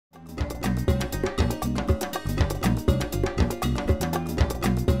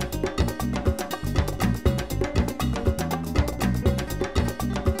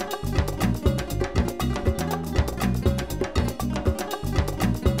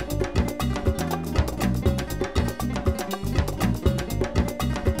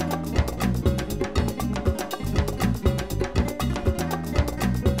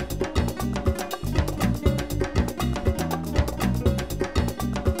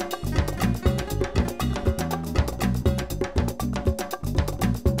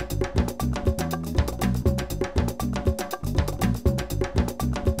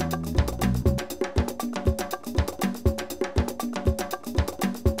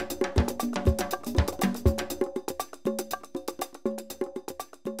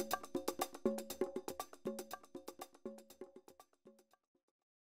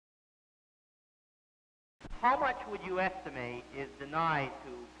How much would you estimate is denied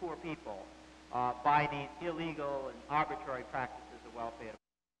to poor people by these illegal and arbitrary practices of welfare?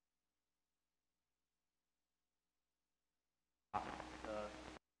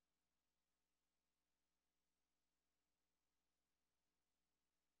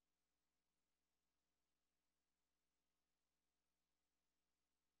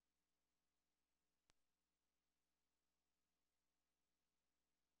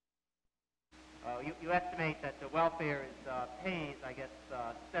 You estimate that the welfare is pays, I guess,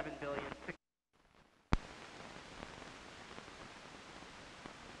 $7 billion.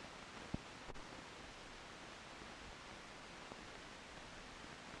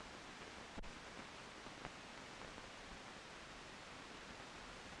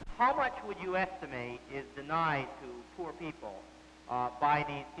 How much would you estimate is denied to poor people by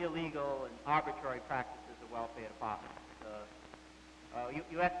these illegal and arbitrary practices of welfare departments?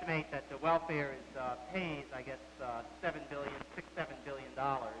 You estimate that the welfare is pays, I guess, $7 billion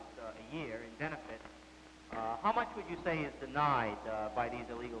a year in benefits. How much would you say is denied by these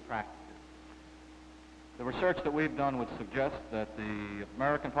illegal practices? The research that we've done would suggest that the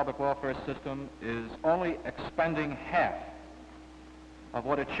American public welfare system is only expending half of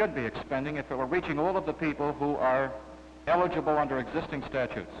what it should be expending if it were reaching all of the people who are eligible under existing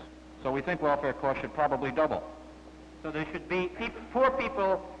statutes. So we think welfare costs should probably double. So there should be, poor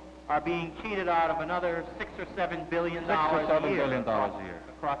people are being cheated out of another $6 or $7 billion a year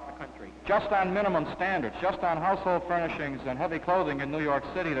across the country. Just on minimum standards, just on household furnishings and heavy clothing in New York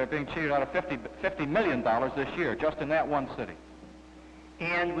City, they're being cheated out of $50 million this year, just in that one city.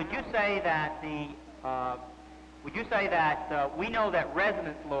 And would you say that we know that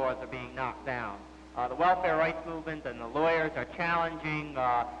residence laws are being knocked down? The welfare rights movement and the lawyers are challenging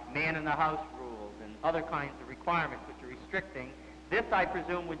man-in-the-house rules and other kinds of requirements which are restricting. This, I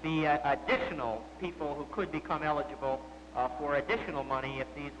presume, would be additional people who could become eligible for additional money if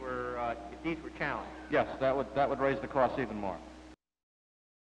these were challenged. Yes, that would raise the cost even more.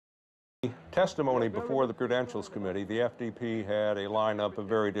 Testimony before the Credentials Committee, the FDP had a lineup of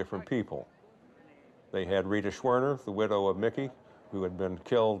very different people. They had Rita Schwerner, the widow of Mickey, who had been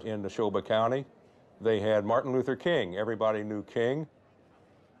killed in Neshoba County. They had Martin Luther King. Everybody knew King.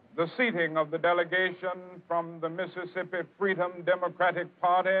 The seating of the delegation from the Mississippi Freedom Democratic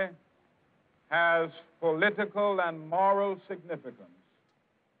Party has political and moral significance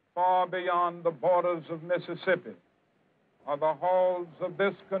far beyond the borders of Mississippi or the halls of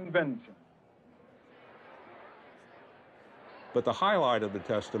this convention. But the highlight of the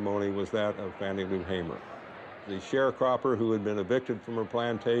testimony was that of Fannie Lou Hamer. The sharecropper who had been evicted from her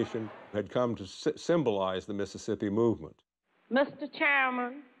plantation had come to symbolize the Mississippi movement. Mr.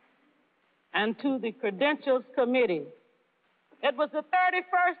 Chairman, and to the Credentials Committee, it was the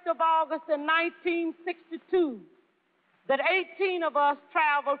 31st of August in 1962 that 18 of us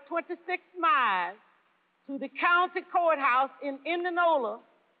traveled 26 miles to the county courthouse in Indianola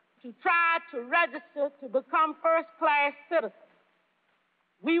to try to register to become first-class citizens.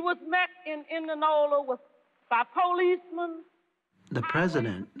 We was met in Indianola by policemen. The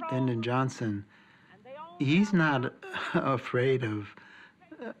president, Lyndon Johnson, he's not afraid of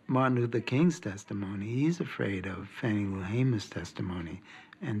Martin Luther King's testimony. He's afraid of Fannie Lou Hamer's testimony.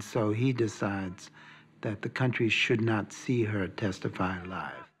 And so he decides that the country should not see her testify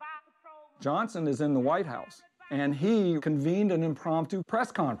live. Johnson is in the White House, and he convened an impromptu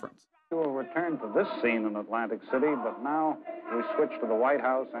press conference. We will return to this scene in Atlantic City, but now we switch to the White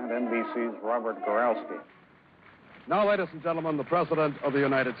House and NBC's Robert Goralski. Now, ladies and gentlemen, the President of the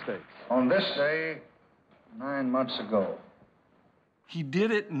United States. On this day, 9 months ago. He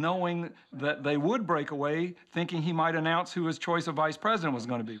did it knowing that they would break away, thinking he might announce who his choice of vice president was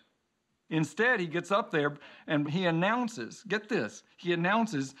going to be. Instead, he gets up there and he announces, get this, he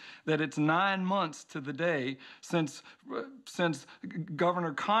announces that it's 9 months to the day since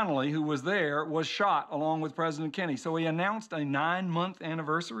Governor Connolly, who was there, was shot along with President Kennedy. So he announced a 9-month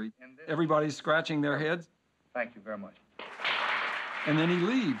anniversary. Everybody's scratching their heads. Thank you very much. And then he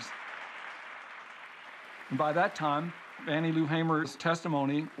leaves. And by that time, Fannie Lou Hamer's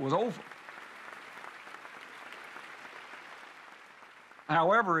testimony was over.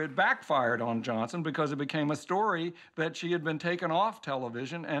 However, it backfired on Johnson because it became a story that she had been taken off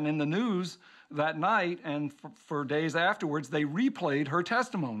television, and in the news that night and for days afterwards, they replayed her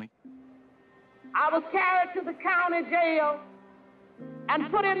testimony. I was carried to the county jail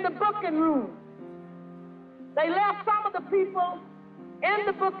and put in the booking room. They left some of the people in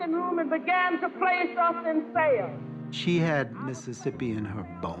the booking room and began to place us in cells. She had Mississippi in her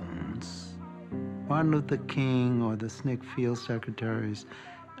bones. Martin Luther King or the SNCC field secretaries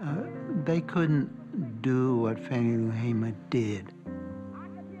they couldn't do what Fannie Lou Hamer did.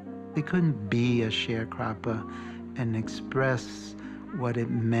 They couldn't be a sharecropper and express what it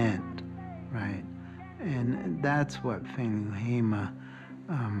meant, right? And that's what Fannie Lou Hamer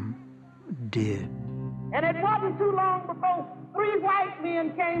did. And it wasn't too long before 3 white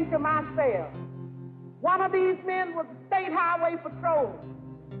men came to my cell. One of these men was a state highway patrol.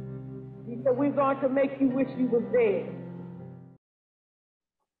 He said, "We're going to make you wish you was dead."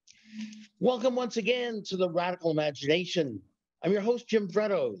 Welcome once again to the Radical Imagination. I'm your host, Jim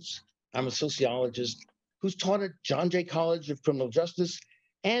Vrettos. I'm a sociologist who's taught at John Jay College of Criminal Justice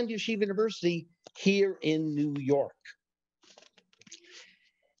and Yeshiva University here in New York.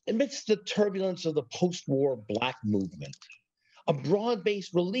 Amidst the turbulence of the post-war Black movement, a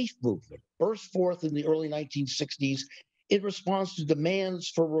broad-based relief movement burst forth in the early 1960s in response to demands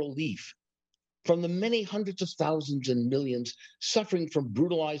for relief from the many hundreds of thousands and millions suffering from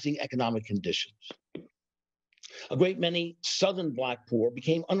brutalizing economic conditions. A great many Southern Black poor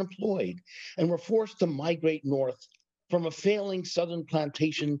became unemployed and were forced to migrate north from a failing Southern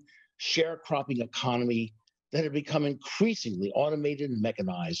plantation sharecropping economy that had become increasingly automated and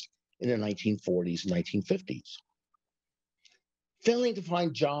mechanized in the 1940s and 1950s. Failing to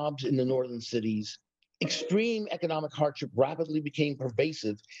find jobs in the northern cities, extreme economic hardship rapidly became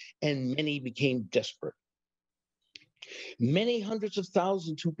pervasive and many became desperate. Many hundreds of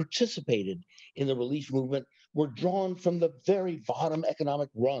thousands who participated in the relief movement were drawn from the very bottom economic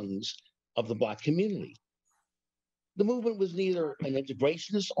rungs of the Black community. The movement was neither an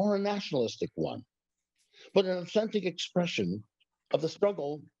integrationist or a nationalistic one, but an authentic expression of the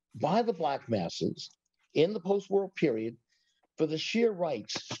struggle by the Black masses in the post-war period for the sheer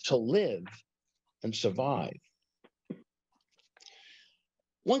rights to live and survive.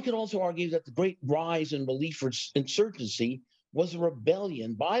 One could also argue that the great rise in relief insurgency was a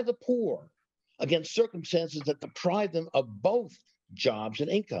rebellion by the poor against circumstances that deprived them of both jobs and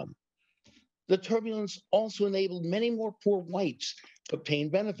income. The turbulence also enabled many more poor whites to obtain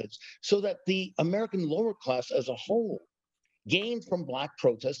benefits, so that the American lower class as a whole gained from Black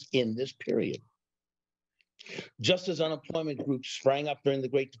protests in this period. Just as unemployment groups sprang up during the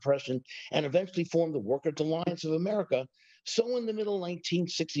Great Depression and eventually formed the Workers' Alliance of America, so in the middle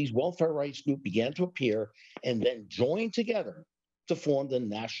 1960s, welfare rights groups began to appear and then joined together to form the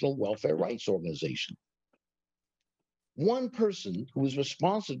National Welfare Rights Organization. One person who was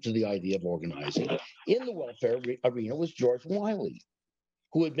responsive to the idea of organizing in the welfare arena was George Wiley,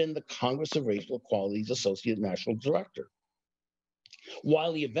 who had been the Congress of Racial Equality's Associate National Director.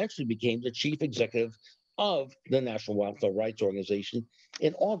 Wiley eventually became the chief executive of the National Welfare Rights Organization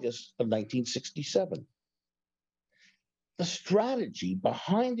in August of 1967. The strategy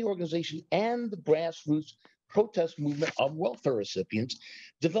behind the organization and the grassroots protest movement of welfare recipients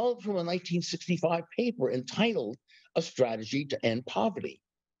developed from a 1965 paper entitled A Strategy to End Poverty,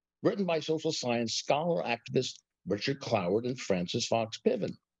 written by social science scholar activist Richard Cloward and Frances Fox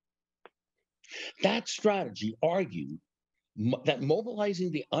Piven. That strategy argued that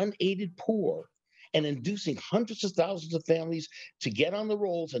mobilizing the unaided poor and inducing hundreds of thousands of families to get on the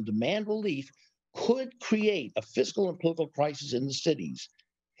rolls and demand relief could create a fiscal and political crisis in the cities,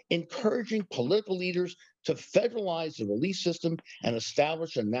 encouraging political leaders to federalize the relief system and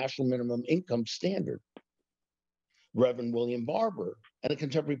establish a national minimum income standard. Reverend William Barber and the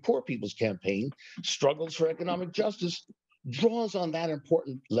Contemporary Poor People's Campaign, Struggles for Economic Justice, draws on that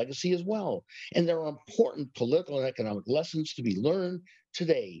important legacy as well. And there are important political and economic lessons to be learned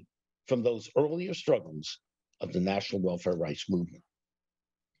today from those earlier struggles of the national welfare rights movement.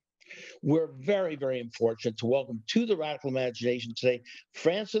 We're very, very fortunate to welcome to the Radical Imagination today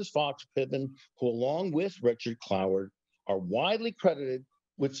Frances Fox Piven, who along with Richard Cloward are widely credited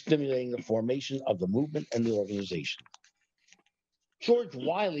with stimulating the formation of the movement and the organization. George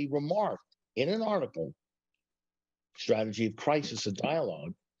Wiley remarked in an article, Strategy of Crisis and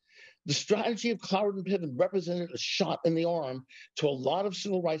Dialogue, the strategy of Cloward and Piven represented a shot in the arm to a lot of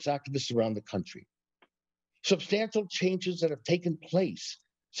civil rights activists around the country. Substantial changes that have taken place,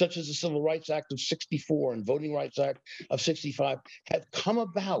 such as the Civil Rights Act of '64 and Voting Rights Act of '65, have come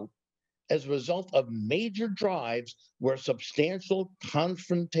about as a result of major drives where substantial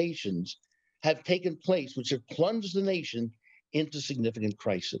confrontations have taken place, which have plunged the nation into significant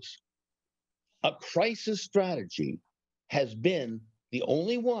crisis. A crisis strategy has been the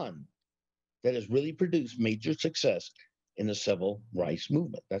only one that has really produced major success in the civil rights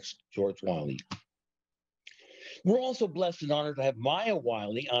movement. That's George Wiley. We're also blessed and honored to have Maya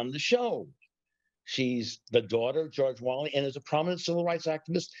Wiley on the show. She's the daughter of George Wiley and is a prominent civil rights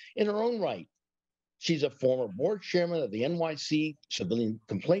activist in her own right. She's a former board chairman of the NYC Civilian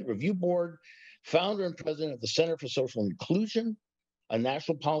Complaint Review Board, founder and president of the Center for Social Inclusion, a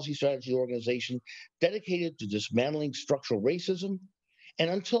national policy strategy organization dedicated to dismantling structural racism,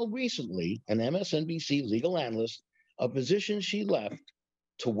 and until recently, an MSNBC legal analyst, a position she left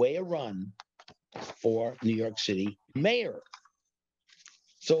to weigh a run for New York City mayor.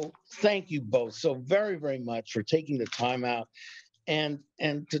 So thank you both so very, very much for taking the time out and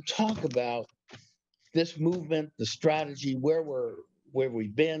to talk about this movement, the strategy, where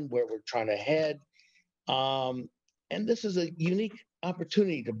we've been, where we're trying to head. And this is a unique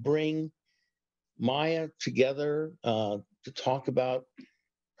opportunity to bring Maya together to talk about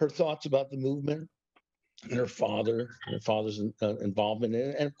her thoughts about the movement and her father's involvement in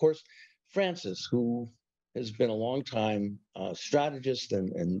it. And of course, Frances, who has been a long time strategist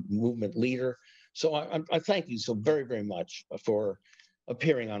and movement leader. So I thank you so very, very much for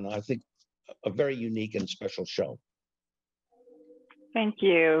appearing on, I think, a very unique and special show. Thank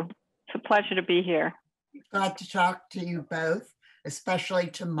you. It's a pleasure to be here. Glad to talk to you both, especially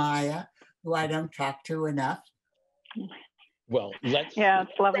to Maya, who I don't talk to enough. Well,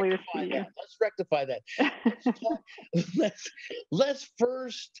 it's lovely to see you. Let's rectify that. Let's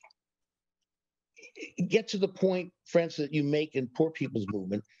first get to the point, Frances, that you make in Poor People's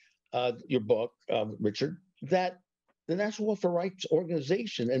Movement, your book, Richard, that the National Welfare Rights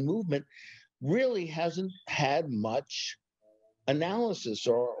Organization and movement really hasn't had much analysis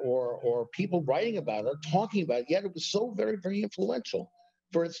or people writing about it or talking about it, yet it was so very, very influential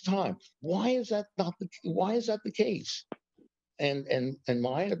for its time. Why is that the case? And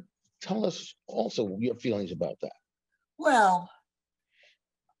Maya, tell us also your feelings about that. Well,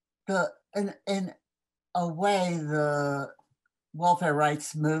 in a way, the welfare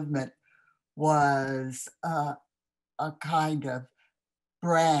rights movement was a kind of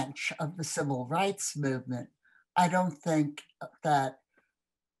branch of the civil rights movement. I don't think that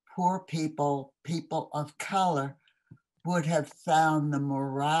poor people of color, would have found the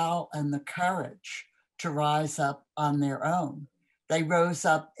morale and the courage to rise up on their own. They rose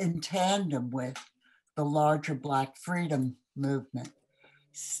up in tandem with the larger Black freedom movement.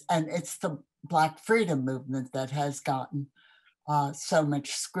 And it's the Black freedom movement that has gotten so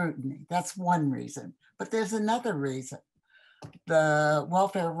much scrutiny. That's one reason. But there's another reason. The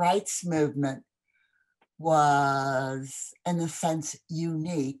welfare rights movement was, in a sense,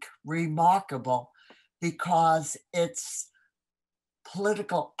 unique, remarkable, because its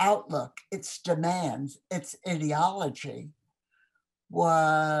political outlook, its demands, its ideology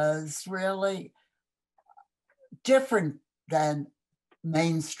was really different than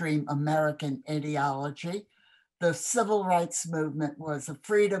mainstream American ideology. The civil rights movement was a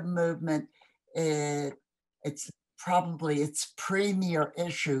freedom movement. It's probably its premier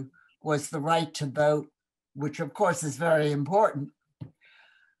issue was the right to vote, which of course is very important.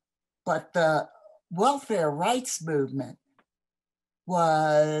 But the welfare rights movement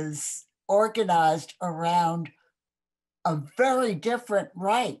was organized around a very different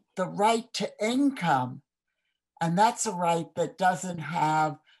right, the right to income. And that's a right that doesn't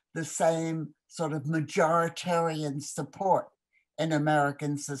have the same sort of majoritarian support in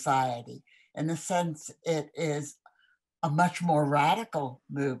American society. In a sense, it is a much more radical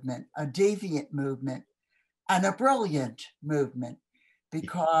movement, a deviant movement, and a brilliant movement,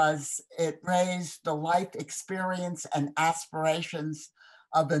 because it raised the life experience and aspirations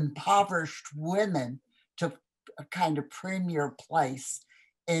of impoverished women to a kind of premier place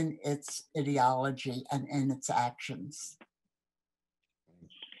in its ideology and in its actions.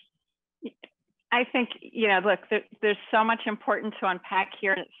 I think, look, there's so much important to unpack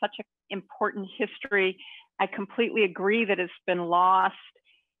here. It's such an important history. I completely agree that it's been lost,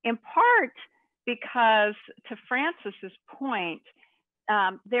 in part because, to Frances's point,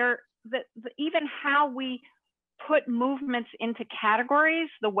 even how we put movements into categories,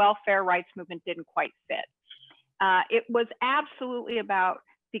 the welfare rights movement didn't quite fit. It was absolutely about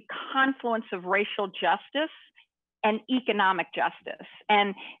the confluence of racial justice and economic justice.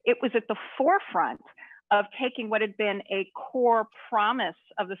 And it was at the forefront of taking what had been a core promise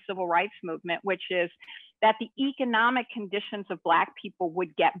of the civil rights movement, which is that the economic conditions of Black people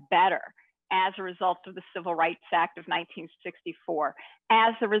would get better as a result of the Civil Rights Act of 1964,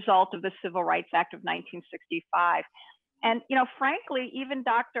 as a result of the Civil Rights Act of 1965. And, frankly, even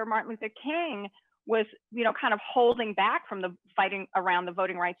Dr. Martin Luther King was, kind of holding back from the fighting around the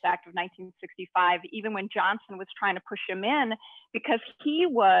Voting Rights Act of 1965, even when Johnson was trying to push him in, because he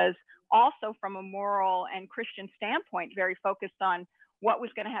was also, from a moral and Christian standpoint, very focused on what was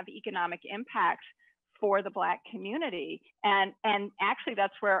going to have economic impacts for the Black community. And actually,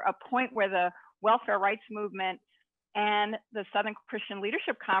 that's where a point where the welfare rights movement and the Southern Christian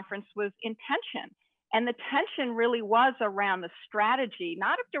Leadership Conference was in tension. And the tension really was around the strategy,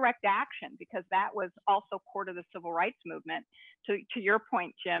 not of direct action, because that was also core to the civil rights movement, to your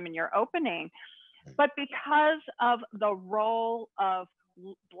point, Jim, in your opening, but because of the role of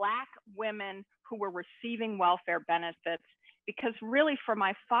Black women who were receiving welfare benefits. Because really for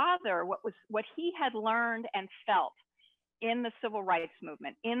my father, what he had learned and felt in the civil rights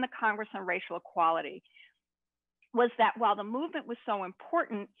movement, in the Congress on Racial Equality, was that while the movement was so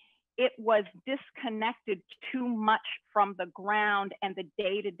important, it was disconnected too much from the ground and the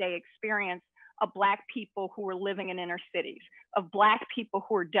day-to-day experience of Black people who were living in inner cities, of Black people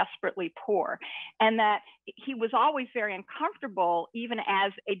who were desperately poor. And that he was always very uncomfortable, even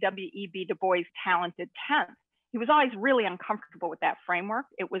as a W.E.B. Du Bois talented 10th. He was always really uncomfortable with that framework.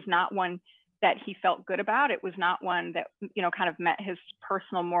 It was not one that he felt good about. It was not one that, you know, kind of met his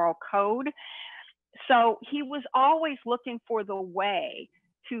personal moral code. So he was always looking for the way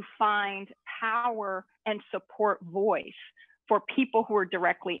to find power and support voice for people who were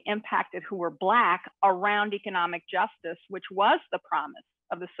directly impacted, who were Black, around economic justice, which was the promise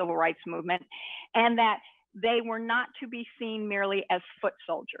of the civil rights movement, and that they were not to be seen merely as foot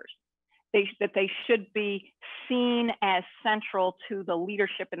soldiers. That they should be seen as central to the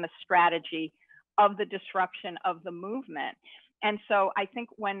leadership and the strategy of the disruption of the movement. And so I think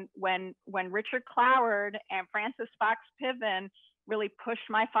when Richard Cloward and Frances Piven really pushed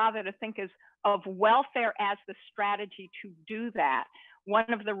my father to think of welfare as the strategy to do that,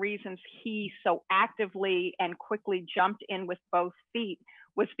 one of the reasons he so actively and quickly jumped in with both feet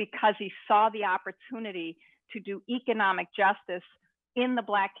was because he saw the opportunity to do economic justice in the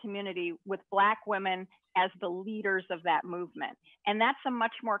Black community with Black women as the leaders of that movement. And that's a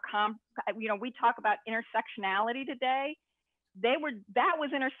much more, we talk about intersectionality today. That was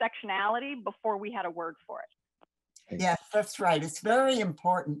intersectionality before we had a word for it. Yes, that's right. It's very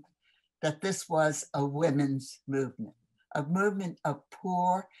important that this was a women's movement, a movement of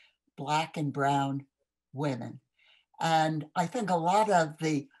poor Black and brown women. And I think a lot of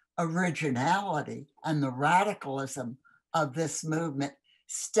the originality and the radicalism of this movement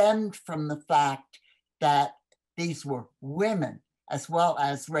stemmed from the fact that these were women as well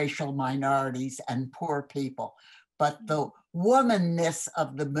as racial minorities and poor people. But the womanness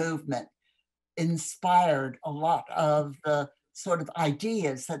of the movement inspired a lot of the sort of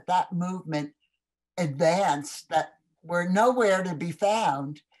ideas that movement advanced that were nowhere to be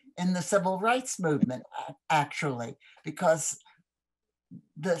found in the civil rights movement, actually, because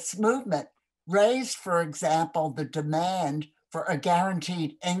this movement raised, for example, the demand for a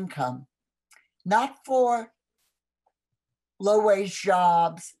guaranteed income, not for low-wage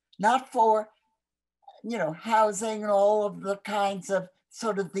jobs, not for, housing and all of the kinds of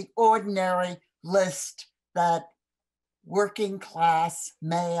sort of the ordinary list that working class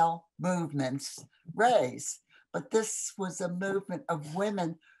male movements raise. But this was a movement of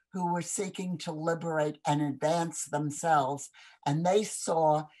women who were seeking to liberate and advance themselves. And they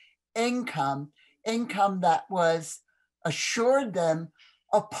saw income that was assured them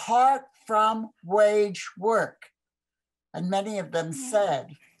apart from wage work. And many of them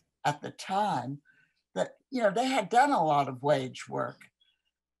said at the time that, they had done a lot of wage work.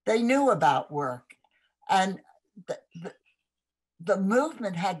 They knew about work. And the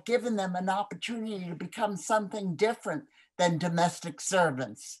movement had given them an opportunity to become something different than domestic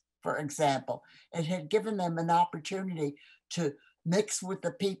servants, for example. It had given them an opportunity to mix with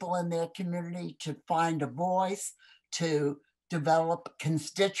the people in their community, to find a voice, to develop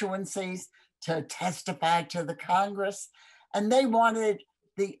constituencies, to testify to the Congress. And they wanted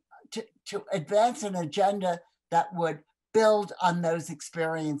to advance an agenda that would build on those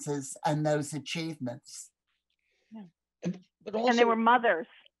experiences and those achievements. Yeah. But also, and they were mothers.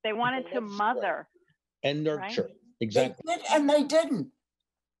 They wanted to mother. And nurture, right? Exactly. They did, and they didn't,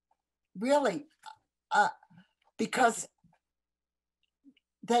 really, because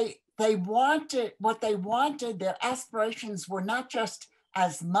they wanted, what they wanted, their aspirations were not just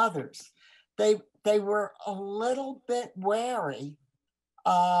as mothers. They were a little bit wary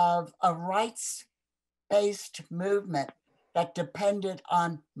of a rights-based movement that depended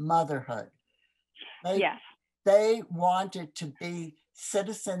on motherhood. They wanted to be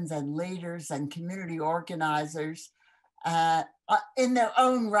citizens and leaders and community organizers in their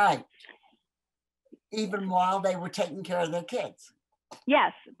own right, even while they were taking care of their kids.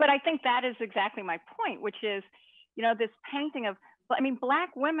 Yes, but I think that is exactly my point, which is, this painting of,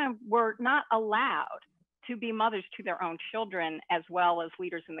 Black women were not allowed to be mothers to their own children as well as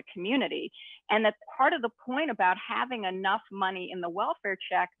leaders in the community. And that part of the point about having enough money in the welfare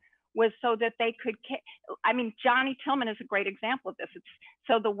check was so that they could, I mean, Johnny Tillman is a great example of this.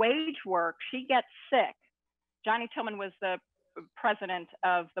 So the wage work, she gets sick. Johnny Tillman was the president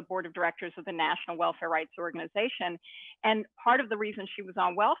of the board of directors of the National Welfare Rights Organization. And part of the reason she was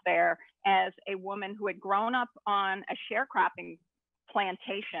on welfare as a woman who had grown up on a sharecropping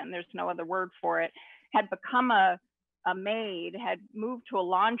plantation, there's no other word for it, had become a maid, had moved to a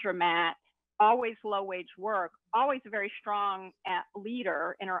laundromat, always low wage work, always a very strong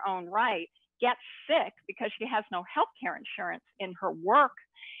leader in her own right, gets sick because she has no health care insurance in her work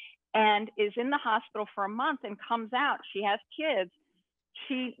and is in the hospital for a month and comes out. She has kids.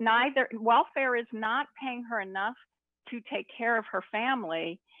 Welfare is not paying her enough to take care of her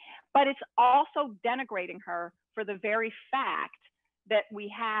family, but it's also denigrating her for the very fact that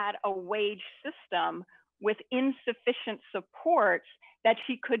we had a wage system with insufficient supports that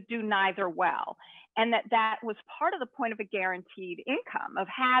she could do neither well. And that was part of the point of a guaranteed income, of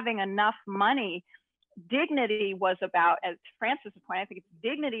having enough money. Dignity was about, as Frances pointed, I think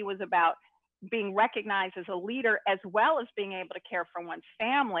dignity was about being recognized as a leader as well as being able to care for one's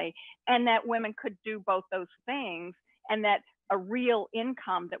family, and that women could do both those things, and that a real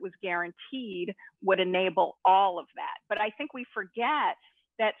income that was guaranteed would enable all of that. But I think we forget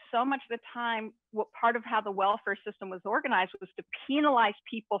that so much of the time, part of how the welfare system was organized was to penalize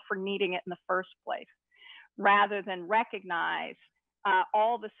people for needing it in the first place, rather than recognize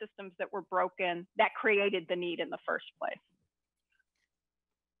all the systems that were broken that created the need in the first place.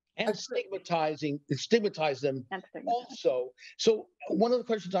 And stigmatize them also. So one of the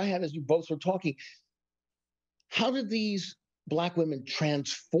questions I had as you both were talking, how did these Black women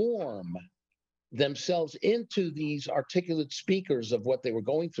transform themselves into these articulate speakers of what they were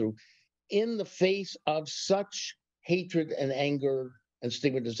going through in the face of such hatred and anger and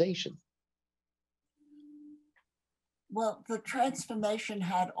stigmatization? Well, the transformation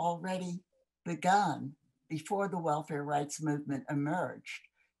had already begun before the welfare rights movement emerged.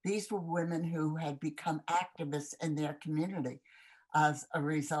 These were women who had become activists in their community as a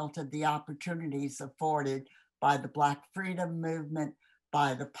result of the opportunities afforded by the Black freedom movement,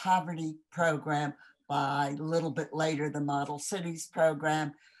 by the poverty program, by a little bit later, the Model Cities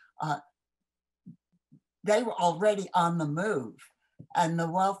program. They were already on the move, and the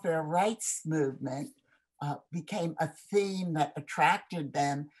welfare rights movement became a theme that attracted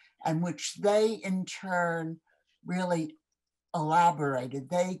them, and which they in turn really elaborated.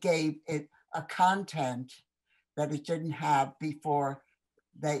 They gave it a content that it didn't have before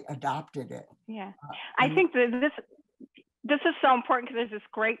they adopted it. Yeah, I think that this is so important because there's this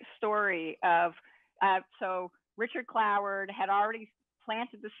great story of, so Richard Cloward had already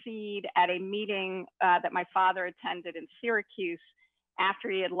planted the seed at a meeting that my father attended in Syracuse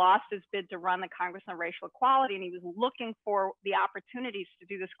after he had lost his bid to run the Congress on Racial Equality, and he was looking for the opportunities to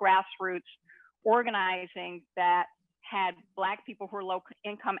do this grassroots organizing that had Black people who were low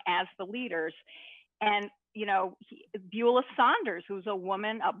income as the leaders. And, you know, Beulah Saunders, who's a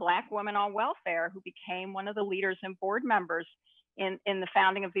Black woman on welfare, who became one of the leaders and board members in the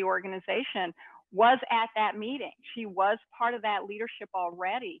founding of the organization, was at that meeting. She was part of that leadership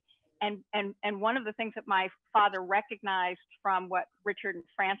already. And one of the things that my father recognized from what Richard and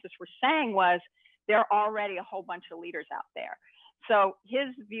Frances were saying was there are already a whole bunch of leaders out there. So his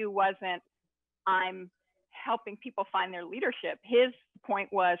view wasn't, I'm helping people find their leadership. His point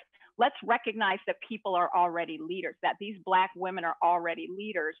was, let's recognize that people are already leaders, that these Black women are already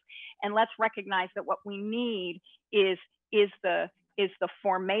leaders. And let's recognize that what we need is the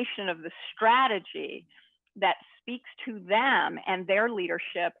formation of the strategy that speaks to them and their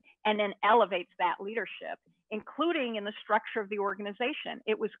leadership, and then elevates that leadership, including in the structure of the organization.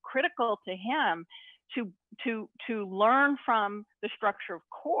 It was critical to him to learn from the structure of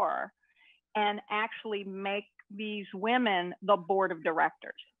CORE and actually make these women the board of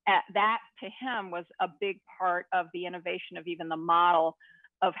directors. That to him was a big part of the innovation of even the model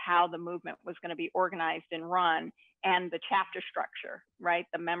of how the movement was going to be organized and run, and the chapter structure, right?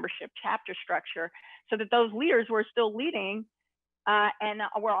 The membership chapter structure, so that those leaders were still leading and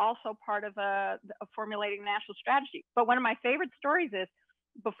were also part of formulating national strategy. But one of my favorite stories is,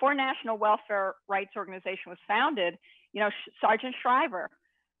 before National Welfare Rights Organization was founded, you know, Sergeant Shriver,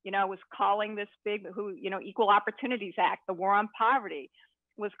 you know, was calling this big, Equal Opportunities Act, the war on poverty,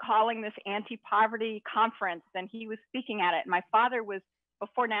 was calling this anti-poverty conference, and he was speaking at it. And my father was,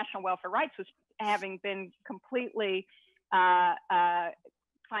 before National Welfare Rights, was having been completely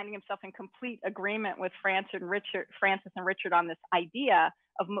finding himself in complete agreement with Frances and Richard on this idea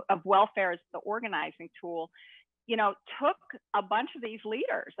of welfare as the organizing tool, you know, took a bunch of these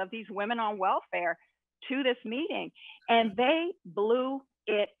leaders, of these women on welfare, to this meeting, and they blew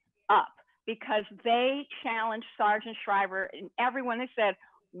it up because they challenged Sergeant Shriver and everyone. They said,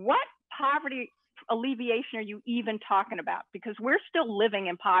 what poverty alleviation are you even talking about? Because we're still living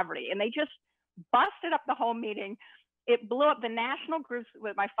in poverty. And they just busted up the whole meeting. It blew up. The national groups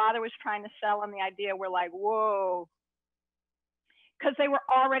that my father was trying to sell on the idea were like, whoa, because they were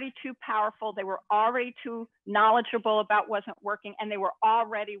already too powerful. They were already too knowledgeable about what wasn't working. And they were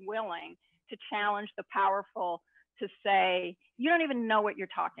already willing to challenge the powerful to say, you don't even know what you're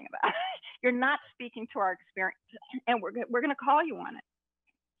talking about. You're not speaking to our experience. And we're going to call you on it.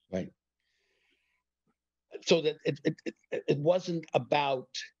 Right. So that it wasn't about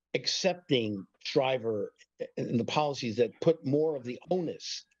accepting Shriver and the policies that put more of the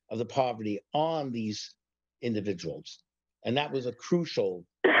onus of the poverty on these individuals. And that was a crucial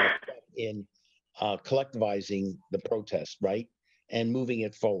step in collectivizing the protest, right? And moving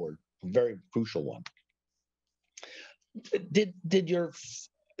it forward, a very crucial one.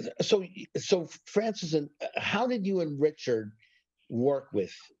 So Frances, how did you and Richard work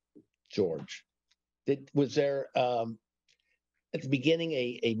with George? Was there at the beginning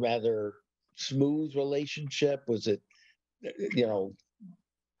a rather smooth relationship? Was it,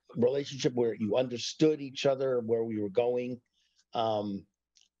 relationship where you understood each other, where we were going?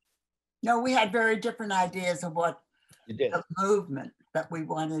 No, we had very different ideas of what the movement that we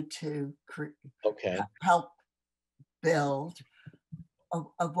wanted to help build, of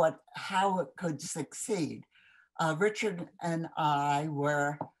how it could succeed. Richard and I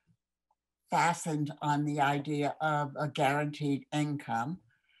were fastened on the idea of a guaranteed income.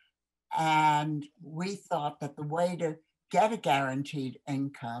 And we thought that the way to get a guaranteed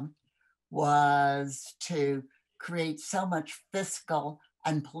income was to create so much fiscal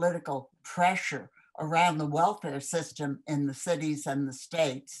and political pressure around the welfare system in the cities and the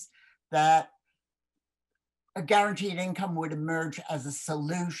states that a guaranteed income would emerge as a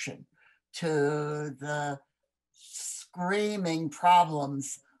solution to the screaming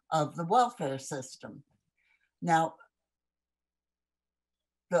problems of the welfare system. Now,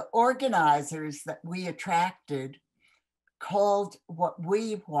 the organizers that we attracted called what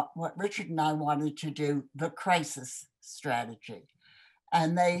Richard and I wanted to do the crisis strategy.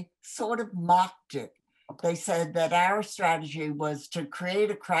 And they sort of mocked it. They said that our strategy was to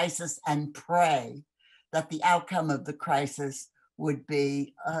create a crisis and pray that the outcome of the crisis would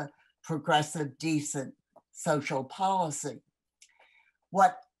be a progressive, decent social policy.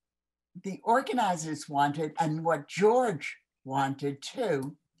 What the organizers wanted, and what George wanted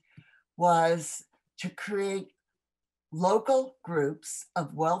too, was to create local groups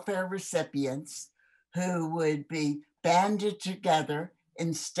of welfare recipients who would be banded together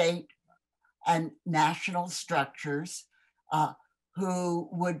in state and national structures, who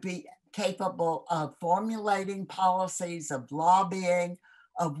would be capable of formulating policies, of lobbying,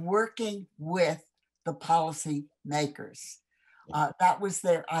 of working with the policy makers. That was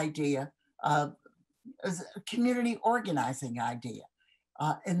their idea of a community organizing idea.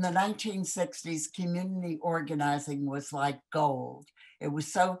 In the 1960s, community organizing was like gold. It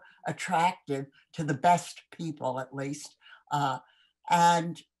was so attractive to the best people, at least.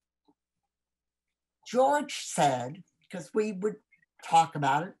 And George said, because we would talk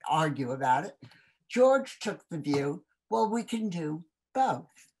about it, argue about it, George took the view, well, we can do both.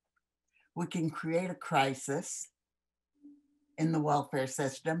 We can create a crisis in the welfare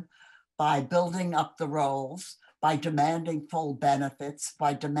system by building up the rolls, by demanding full benefits,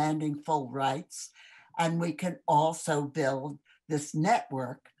 by demanding full rights. And we can also build this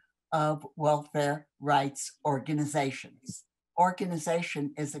network of welfare rights organizations.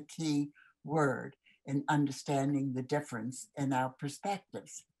 Organization is a key word in understanding the difference in our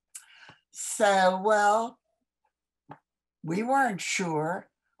perspectives. So, well, we weren't sure.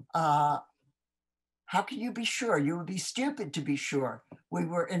 How can you be sure? You would be stupid to be sure. We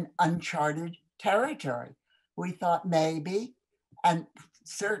were in uncharted territory. We thought maybe, and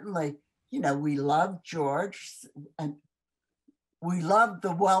certainly, we loved George and we loved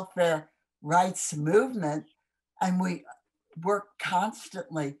the welfare rights movement, and we worked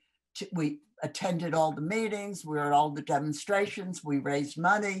constantly. We attended all the meetings, we were at all the demonstrations, we raised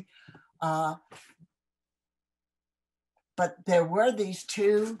money. But there were these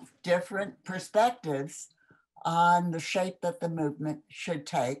two different perspectives on the shape that the movement should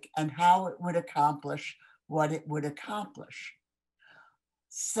take and how it would accomplish what it would accomplish.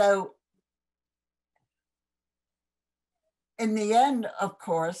 So in the end, of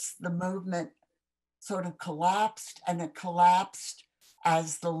course, the movement sort of collapsed, and it collapsed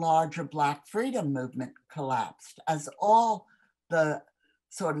as the larger Black freedom movement collapsed, as all the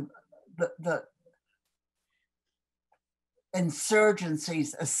sort of the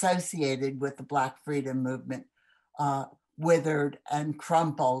insurgencies associated with the Black freedom movement withered and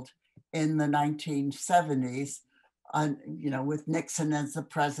crumpled in the 1970s, with Nixon as the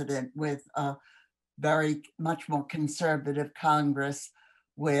president, with a very much more conservative Congress,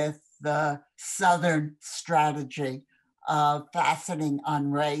 with the Southern strategy of fastening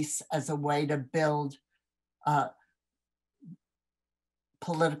on race as a way to build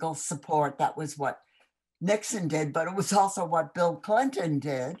political support. That was what Nixon did, but it was also what Bill Clinton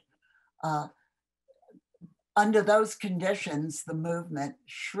did. Under those conditions, the movement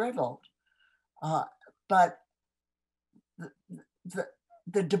shriveled. But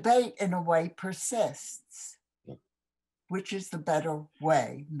the debate, in a way, persists. Which is the better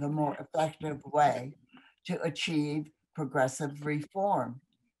way, the more effective way to achieve progressive reform?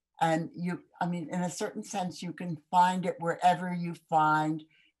 And in a certain sense, you can find it wherever you find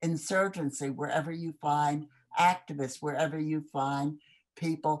insurgency, wherever you find activists, wherever you find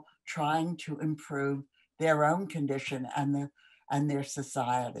people trying to improve their own condition and their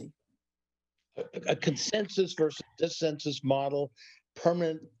society. A consensus versus dissensus model,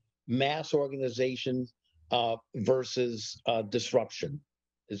 permanent mass organization versus disruption.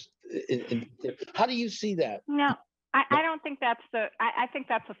 How do you see that? No, I don't think that's I think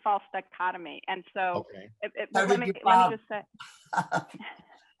that's a false dichotomy. And so, okay. Let me just say. I'm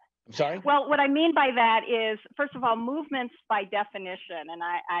sorry? Well, what I mean by that is, first of all, movements by definition, and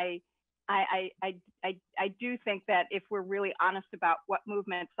I do think that if we're really honest about what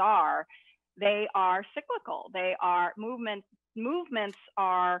movements are, they are cyclical. They are movements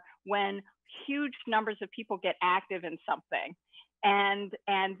are when huge numbers of people get active in something, and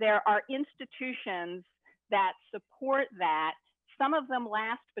there are institutions that support that. Some of them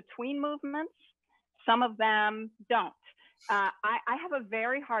last between movements, some of them don't. I have a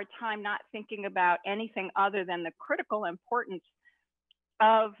very hard time not thinking about anything other than the critical importance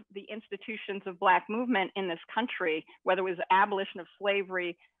of the institutions of Black movement in this country, whether it was the abolition of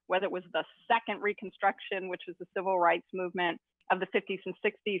slavery, whether it was the second Reconstruction, which was the civil rights movement of the 50s and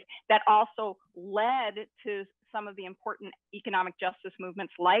 60s, that also led to some of the important economic justice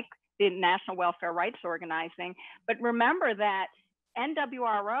movements like the National Welfare Rights Organizing. But remember that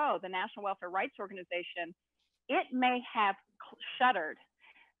NWRO, the National Welfare Rights Organization, it may have shuttered,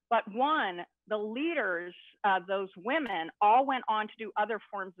 but the leaders, those women, all went on to do other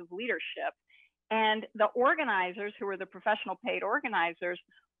forms of leadership. And the organizers, who were the professional paid organizers,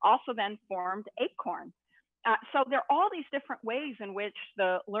 also then formed ACORN. So there are all these different ways in which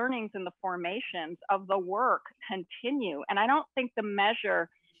the learnings and the formations of the work continue. And I don't think the measure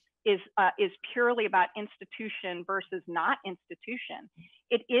is purely about institution versus not institution.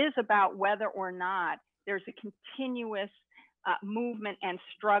 It is about whether or not there's a continuous movement and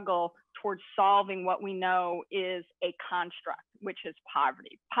struggle towards solving what we know is a construct, which is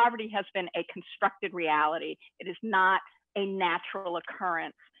poverty. Poverty has been a constructed reality. It is not a natural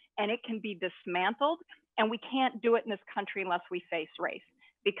occurrence, and it can be dismantled. And we can't do it in this country unless we face race.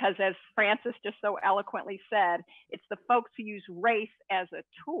 Because as Frances just so eloquently said, it's the folks who use race as a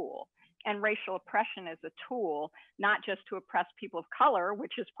tool and racial oppression as a tool, not just to oppress people of color,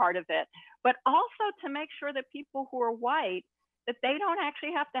 which is part of it, but also to make sure that people who are white, that they don't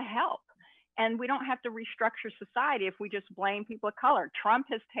actually have to help. And we don't have to restructure society if we just blame people of color. Trump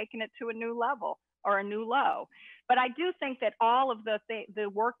has taken it to a new level or a new low. But I do think that all of the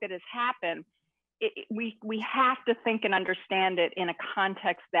work that has happened, we have to think and understand it in a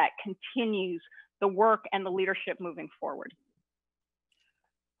context that continues the work and the leadership moving forward.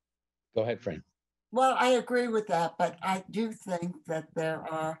 Go ahead, Fran. Well, I agree with that, but I do think that there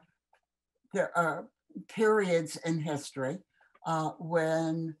are periods in history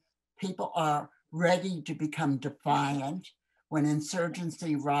when people are ready to become defiant, when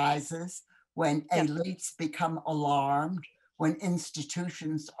insurgency rises, when elites become alarmed, when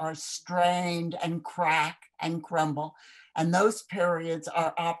institutions are strained and crack and crumble. And those periods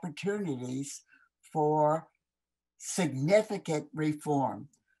are opportunities for significant reform.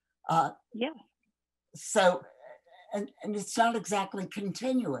 So, and it's not exactly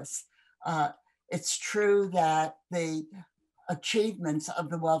continuous. It's true that the achievements of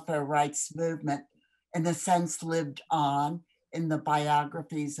the welfare rights movement, in a sense, lived on in the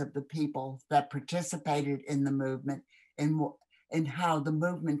biographies of the people that participated in the movement, in how the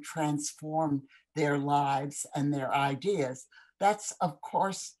movement transformed their lives and their ideas. That's, of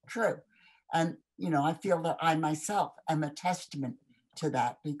course, true. And, I feel that I myself am a testament to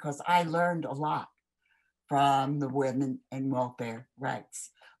that, because I learned a lot from the women in welfare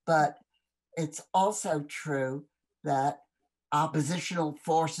rights. But it's also true that oppositional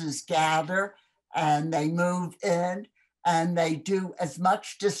forces gather and they move in and they do as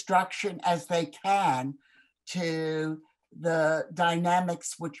much destruction as they can to the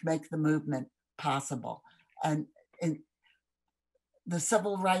dynamics which make the movement possible. And the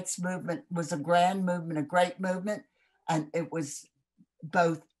civil rights movement was a grand movement, a great movement, and it was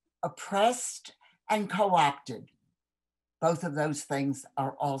both oppressed and co-opted. Both of those things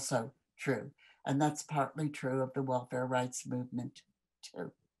are also true. And that's partly true of the welfare rights movement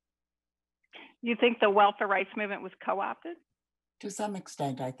too. You think the welfare rights movement was co-opted? To some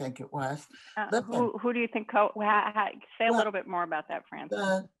extent, I think it was. Who do you think? Say a little bit more about that,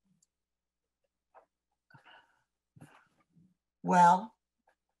 Frances. Well,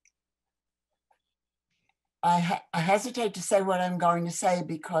 I hesitate to say what I'm going to say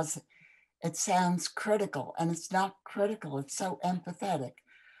because it sounds critical, and it's not critical. It's so empathetic.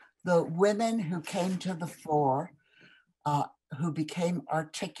 The women who came to the fore, who became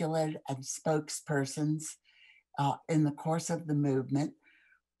articulate and spokespersons in the course of the movement,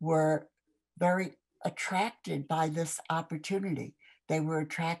 were very attracted by this opportunity. They were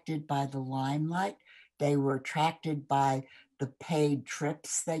attracted by the limelight. They were attracted by the paid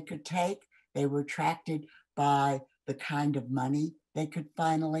trips they could take. They were attracted by the kind of money they could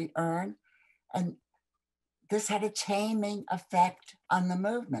finally earn. And this had a taming effect on the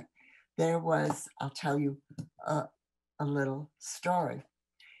movement. There was, I'll tell you a little story.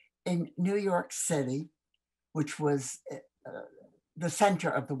 In New York City, which was the center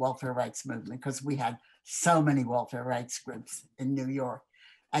of the welfare rights movement, because we had so many welfare rights groups in New York,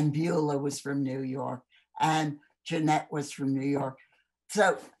 and Beulah was from New York, and Jeanette was from New York.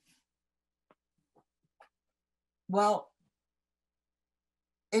 So, well,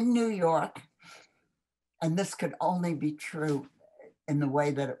 in New York, and this could only be true in the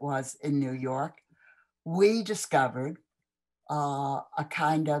way that it was in New York, we discovered a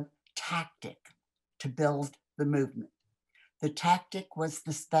kind of tactic to build the movement. The tactic was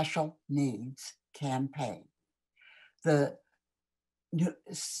the special needs campaign. The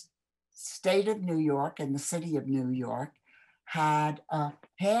state of New York and the city of New York had a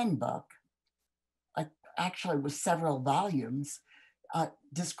handbook, actually with several volumes,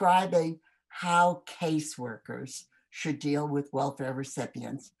 describing how caseworkers should deal with welfare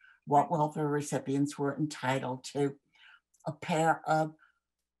recipients, what welfare recipients were entitled to, a pair of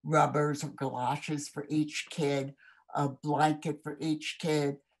rubbers or galoshes for each kid, a blanket for each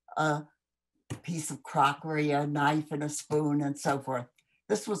kid, a piece of crockery, a knife and a spoon, and so forth.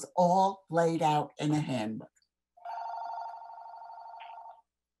 This was all laid out in a handbook.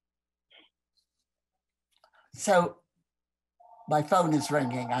 So my phone is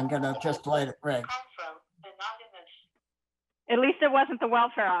ringing. I'm going to just let it ring. At least it wasn't the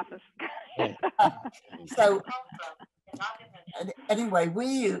welfare office. So anyway,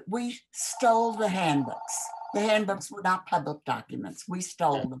 we stole the handbooks. The handbooks were not public documents. We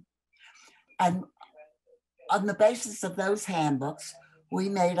stole them. And on the basis of those handbooks, we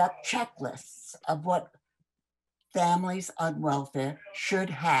made up checklists of what families on welfare should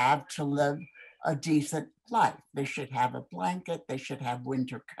have to live a decent life. They should have a blanket, they should have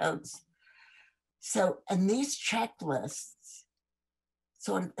winter coats. So, and these checklists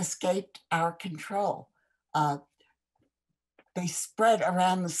sort of escaped our control. They spread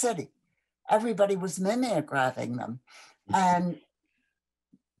around the city. Everybody was mimeographing them. And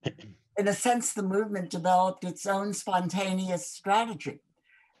in a sense, the movement developed its own spontaneous strategy.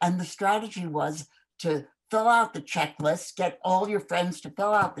 And the strategy was to fill out the checklist, get all your friends to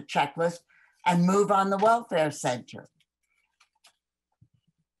fill out the checklist, and move on the welfare center.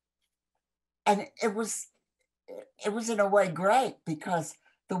 And it was in a way great because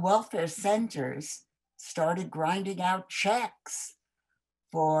the welfare centers started grinding out checks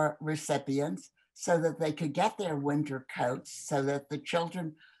for recipients so that they could get their winter coats, so that the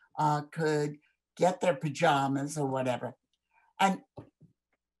children could get their pajamas or whatever. And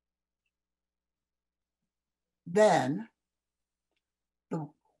then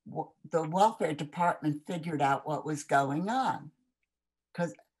the welfare department figured out what was going on.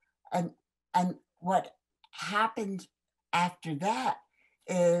 And what happened after that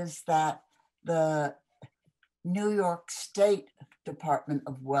is that the New York State Department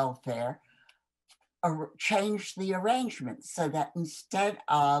of Welfare changed the arrangement so that instead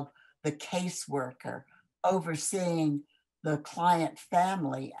of the caseworker overseeing the client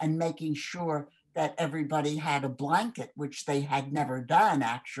family and making sure that everybody had a blanket, which they had never done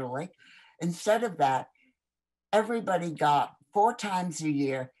actually, instead of that, everybody got 4 times a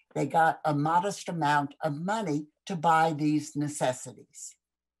year, they got a modest amount of money to buy these necessities.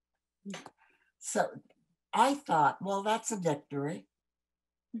 So I thought, well, that's a victory.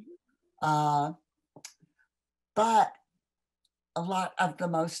 But a lot of the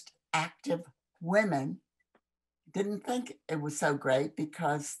most active women didn't think it was so great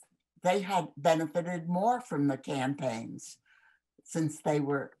because they had benefited more from the campaigns since they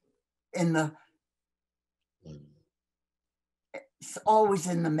were in the, always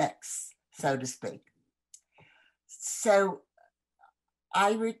in the mix, so to speak. So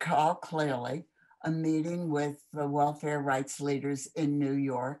I recall clearly a meeting with the welfare rights leaders in New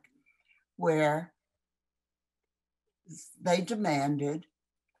York where they demanded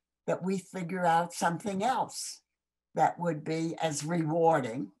that we figure out something else that would be as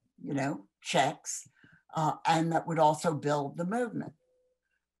rewarding, checks, and that would also build the movement.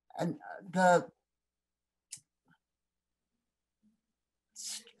 And the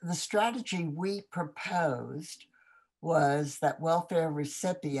strategy we proposed was that welfare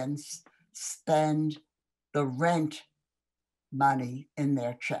recipients spend the rent money in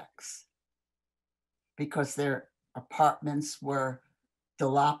their checks because their apartments were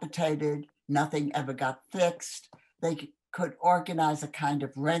dilapidated, nothing ever got fixed. They could organize a kind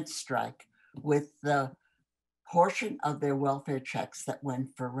of rent strike with the portion of their welfare checks that went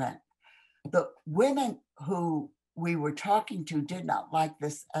for rent. The women who we were talking to did not like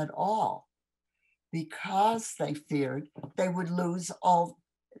this at all because they feared they would lose all,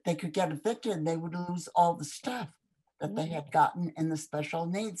 they could get evicted and they would lose all the stuff that they had gotten in the special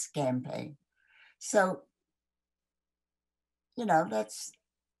needs campaign. So,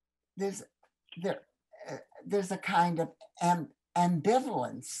 there's a kind of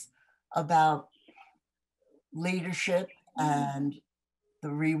ambivalence about leadership and the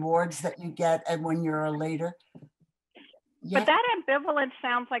rewards that you get and when you're a leader. But that ambivalence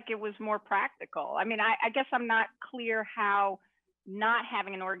sounds like it was more practical. I mean, I guess I'm not clear how not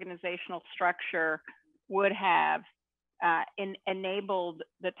having an organizational structure would have enabled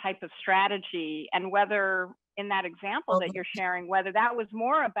the type of strategy, and whether in that example that you're sharing, whether that was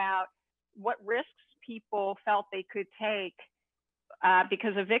more about what risks people felt they could take,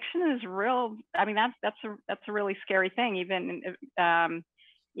 because eviction is real. I mean, that's a really scary thing, even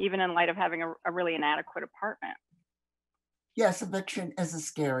in light of having a really inadequate apartment. Yes, eviction is a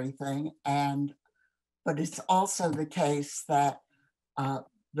scary thing, but it's also the case that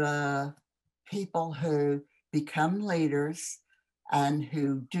the people who become leaders and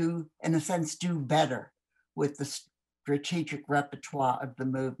who do, in a sense, do better with the strategic repertoire of the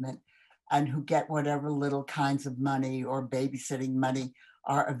movement and who get whatever little kinds of money or babysitting money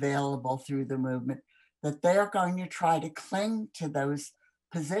are available through the movement, that they're going to try to cling to those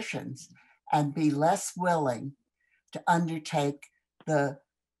positions and be less willing to undertake the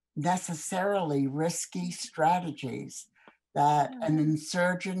necessarily risky strategies that an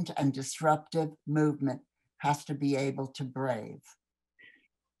insurgent and disruptive movement has to be able to brave.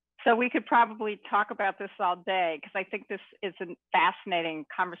 So we could probably talk about this all day, because I think this is a fascinating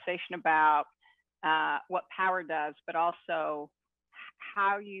conversation about what power does, but also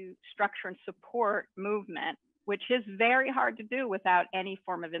how you structure and support movement, which is very hard to do without any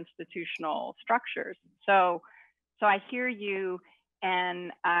form of institutional structures. So I hear you,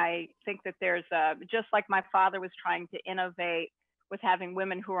 and I think that there's just like my father was trying to innovate with having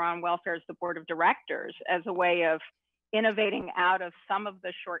women who are on welfare as the board of directors as a way of innovating out of some of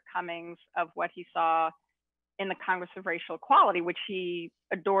the shortcomings of what he saw in the Congress of Racial Equality, which he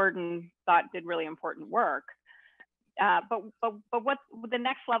adored and thought did really important work. But what the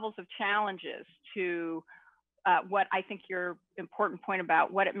next levels of challenges to what I think your important point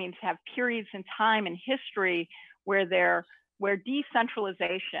about what it means to have periods in time in history where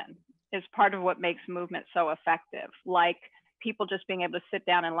decentralization is part of what makes movement so effective, like people just being able to sit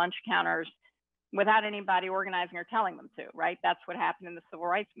down in lunch counters without anybody organizing or telling them to, right? That's what happened in the civil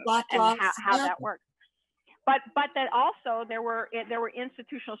rights movement, and how that works. But that also there were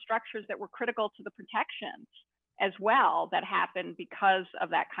institutional structures that were critical to the protections as well that happened because of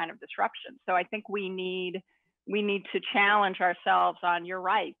that kind of disruption. So I think we need to challenge ourselves on, you're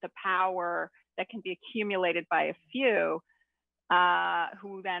right, the power that can be accumulated by a few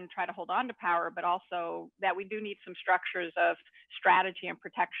who then try to hold on to power, but also that we do need some structures of strategy and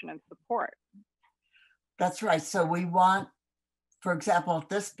protection and support. That's right. So we want, for example, at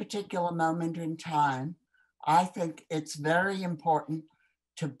this particular moment in time, I think it's very important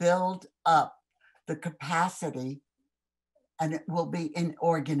to build up the capacity, and it will be in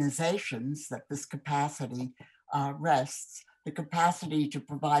organizations that this capacity rests, the capacity to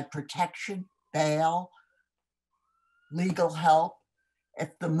provide protection, bail, legal help.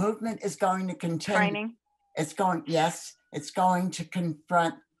 If the movement is going to continue, training, it's going to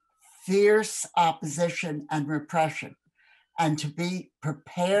confront fierce opposition and repression. And to be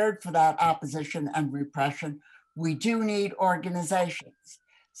prepared for that opposition and repression we do need organizations.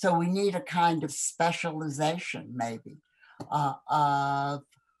 So we need a kind of specialization, maybe, of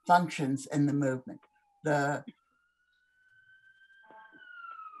functions in the movement. The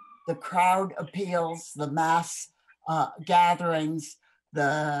crowd appeals, the mass gatherings,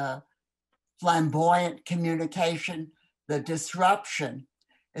 the flamboyant communication, the disruption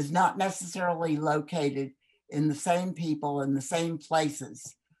is not necessarily located in the same people in the same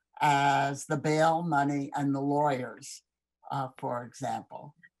places as the bail money and the lawyers, for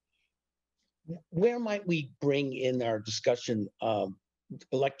example. Where might we bring in our discussion of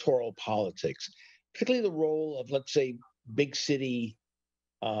electoral politics, particularly the role of, let's say, big city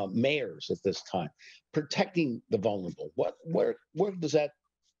mayors at this time, protecting the vulnerable? Where does that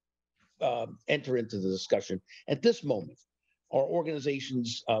enter into the discussion at this moment? Are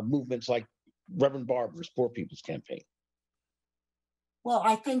organizations, movements like Reverend Barber's Poor People's Campaign? Well,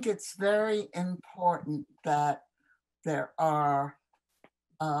 I think it's very important that there are,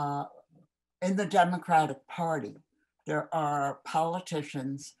 in the Democratic Party, there are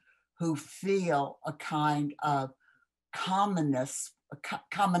politicians who feel a kind of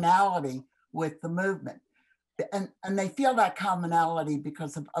commonality with the movement. And they feel that commonality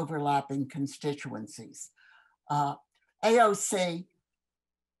because of overlapping constituencies. AOC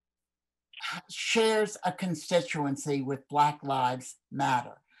shares a constituency with Black Lives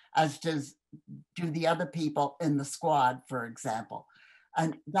Matter, as do the other people in the squad, for example.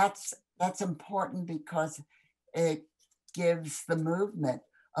 And that's important because it gives the movement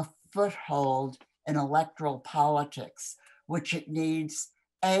a foothold in electoral politics, which it needs,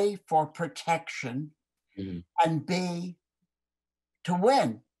 A, for protection, and B, to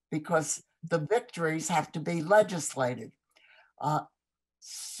win, because the victories have to be legislated.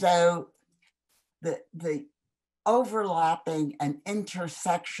 So the overlapping and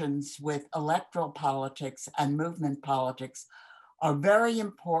intersections with electoral politics and movement politics are very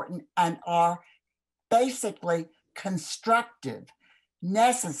important and are basically constructive,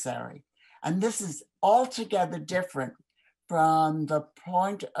 necessary. And this is altogether different from the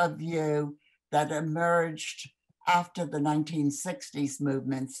point of view that emerged after the 1960s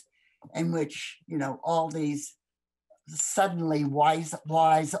movements, in which, you know, all these suddenly wise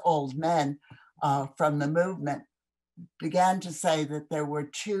old men from the movement began to say that there were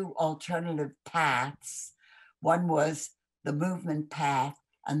two alternative paths. One was the movement path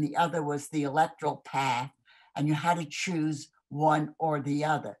and the other was the electoral path, and you had to choose one or the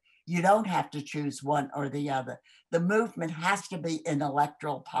other. You don't have to choose one or the other. The movement has to be in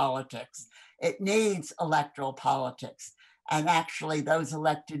electoral politics. It needs electoral politics. And actually those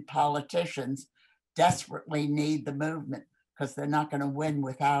elected politicians desperately need the movement because they're not going to win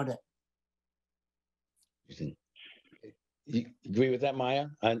without it. You agree with that, Maya?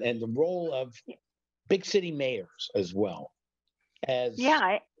 And the role of big city mayors as well as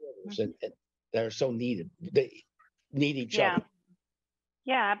that are so needed. They need each other.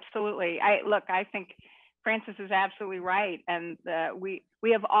 Yeah, absolutely. I think Frances is absolutely right. And we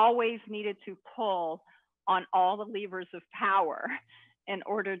have always needed to pull on all the levers of power in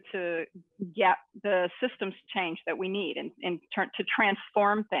order to get the systems change that we need and to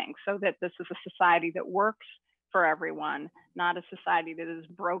transform things so that this is a society that works for everyone, not a society that is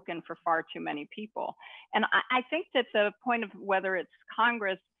broken for far too many people. And I think that the point of whether it's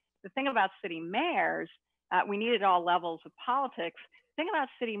Congress, the thing about city mayors, we need at all levels of politics. The thing about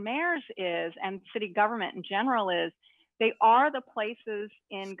city mayors is, and city government in general is, they are the places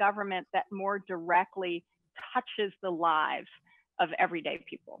in government that more directly touches the lives of everyday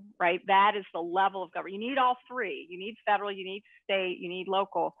people, right? That is the level of government. You need all three. You need federal, you need state, you need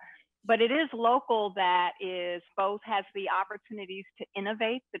local. But it is local that is both has the opportunities to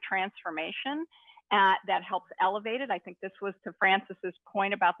innovate the transformation that helps elevate it. I think this was to Frances's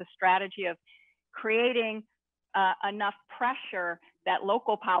point about the strategy of creating enough pressure that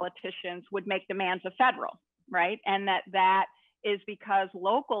local politicians would make demands of federal, right? And that is because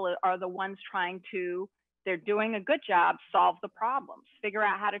local are the ones trying to, they're doing a good job, solve the problems, figure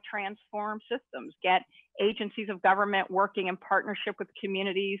out how to transform systems, get agencies of government working in partnership with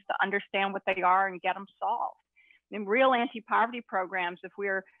communities to understand what they are and get them solved. In real anti-poverty programs, if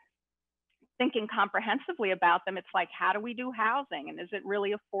we're thinking comprehensively about them, it's like, how do we do housing? And is it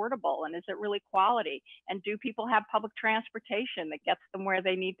really affordable? And is it really quality? And do people have public transportation that gets them where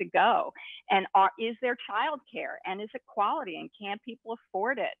they need to go? And is there childcare? And is it quality? And can people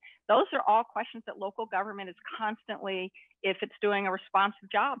afford it? Those are all questions that local government is constantly, if it's doing a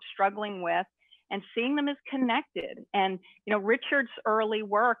responsive job, struggling with, and seeing them as connected. And, you know, Richard's early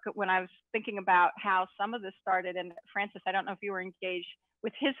work, when I was thinking about how some of this started, and Frances, I don't know if you were engaged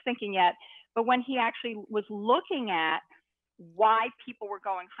with his thinking yet, but when he actually was looking at why people were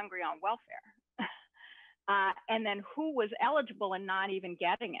going hungry on welfare, and then who was eligible and not even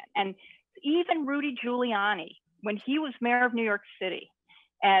getting it. And even Rudy Giuliani, when he was mayor of New York City,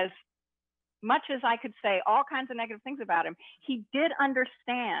 as much as I could say all kinds of negative things about him, he did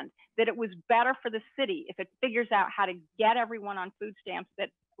understand that it was better for the city if it figures out how to get everyone on food stamps that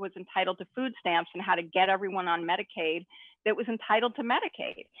was entitled to food stamps and how to get everyone on Medicaid that was entitled to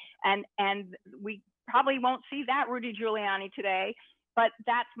Medicaid. And we probably won't see that Rudy Giuliani today, but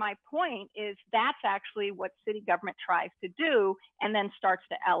that's my point, is that's actually what city government tries to do and then starts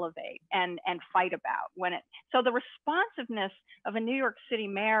to elevate and fight about when it. So the responsiveness of a New York City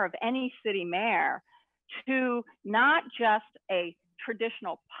mayor, of any city mayor, to not just a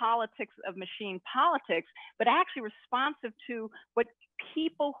traditional politics of machine politics, but actually responsive to what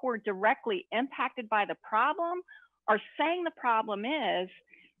people who are directly impacted by the problem are saying the problem is,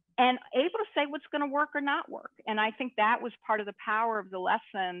 and able to say what's going to work or not work. And I think that was part of the power of the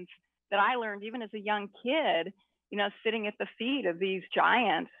lessons that I learned even as a young kid, you know, sitting at the feet of these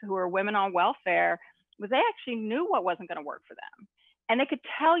giants who are women on welfare, was they actually knew what wasn't going to work for them. And they could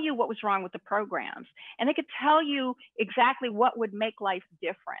tell you what was wrong with the programs. And they could tell you exactly what would make life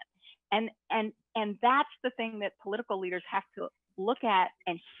different. And that's the thing that political leaders have to look at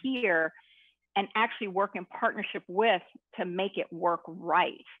and hear and actually work in partnership with to make it work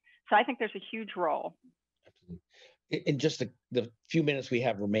right. So I think there's a huge role. In just the few minutes we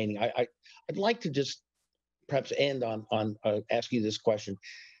have remaining, I'd like to just perhaps end on ask you this question.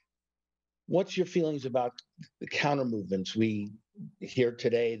 What's your feelings about the counter movements? We hear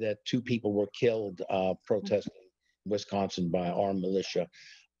today that 2 people were killed protesting in Wisconsin by armed militia.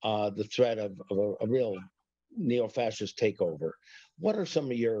 The threat of a real neo-fascist takeover. What are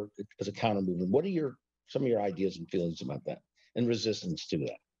some of your, as a counter movement, what are some of your ideas and feelings about that and resistance to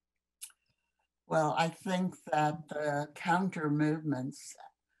that? Well, I think that the counter movements,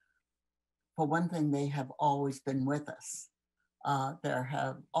 for one thing, they have always been with us. There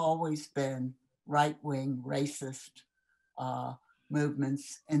have always been right-wing racist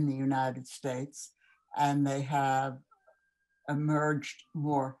movements in the United States, and they have emerged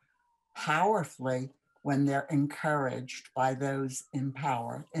more powerfully when they're encouraged by those in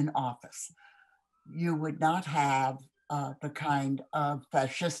power in office. You would not have the kind of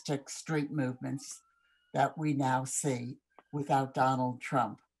fascistic street movements that we now see without Donald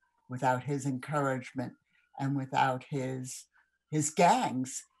Trump, without his encouragement, and without his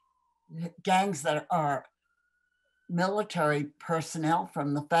gangs that are military personnel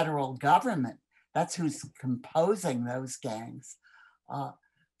from the federal government. That's who's composing those gangs.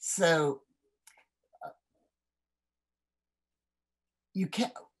 You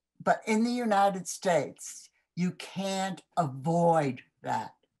can't, but in the United States, you can't avoid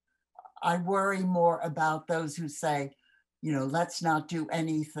that. I worry more about those who say, you know, let's not do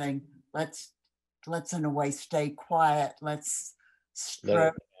anything. Let's in a way stay quiet. Let's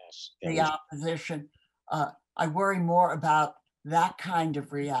stroke the opposition. I worry more about that kind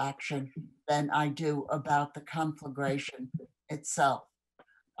of reaction than I do about the conflagration itself.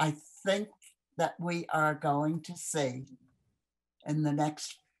 I think that we are going to see in the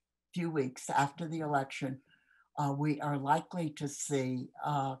next few weeks after the election, we are likely to see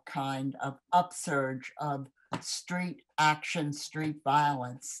a kind of upsurge of street action, street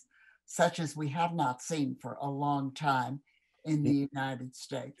violence, such as we have not seen for a long time in the United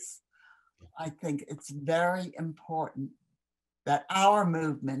States. I think it's very important that our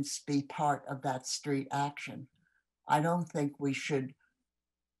movements be part of that street action. I don't think we should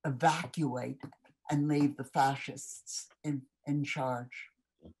evacuate and leave the fascists in charge.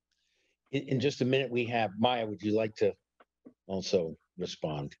 In just a minute we have, Maya, would you like to also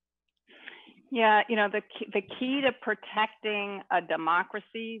respond? Yeah, you know, the key to protecting a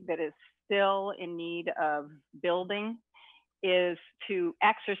democracy that is still in need of building is to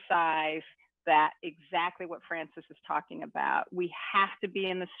exercise that exactly what Frances is talking about. We have to be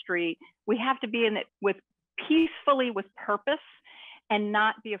in the street. We have to be in it with peacefully, with purpose, and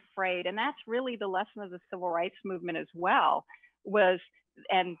not be afraid. And that's really the lesson of the civil rights movement as well,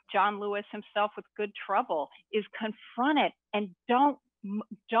 and John Lewis himself with Good Trouble, is confront it and don't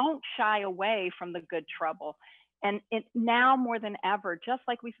shy away from the good trouble. And now more than ever, just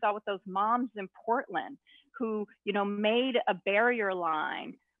like we saw with those moms in Portland who, you know, made a barrier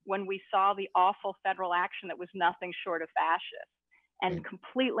line when we saw the awful federal action that was nothing short of fascist and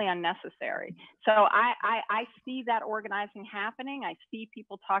completely unnecessary. So I see that organizing happening. I see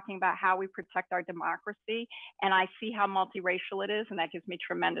people talking about how we protect our democracy, and I see how multiracial it is, and that gives me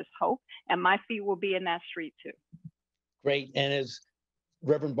tremendous hope. And my feet will be in that street too. Great. And as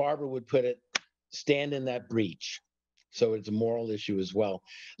Reverend Barber would put it, stand in that breach. So it's a moral issue as well.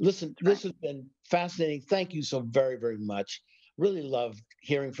 Listen, this has been fascinating. Thank you so very, very much. Really loved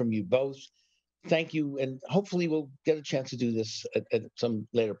hearing from you both. Thank you. And hopefully we'll get a chance to do this at some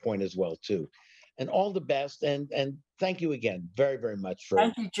later point as well, too. And all the best. And thank you again very, very much for.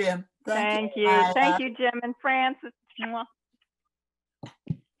 Thank you, Jim. Thank you. Thank you, Jim and Frances.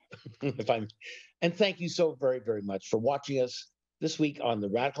 And thank you so very, very much for watching us this week on The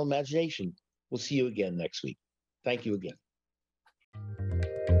Radical Imagination. We'll see you again next week. Thank you again.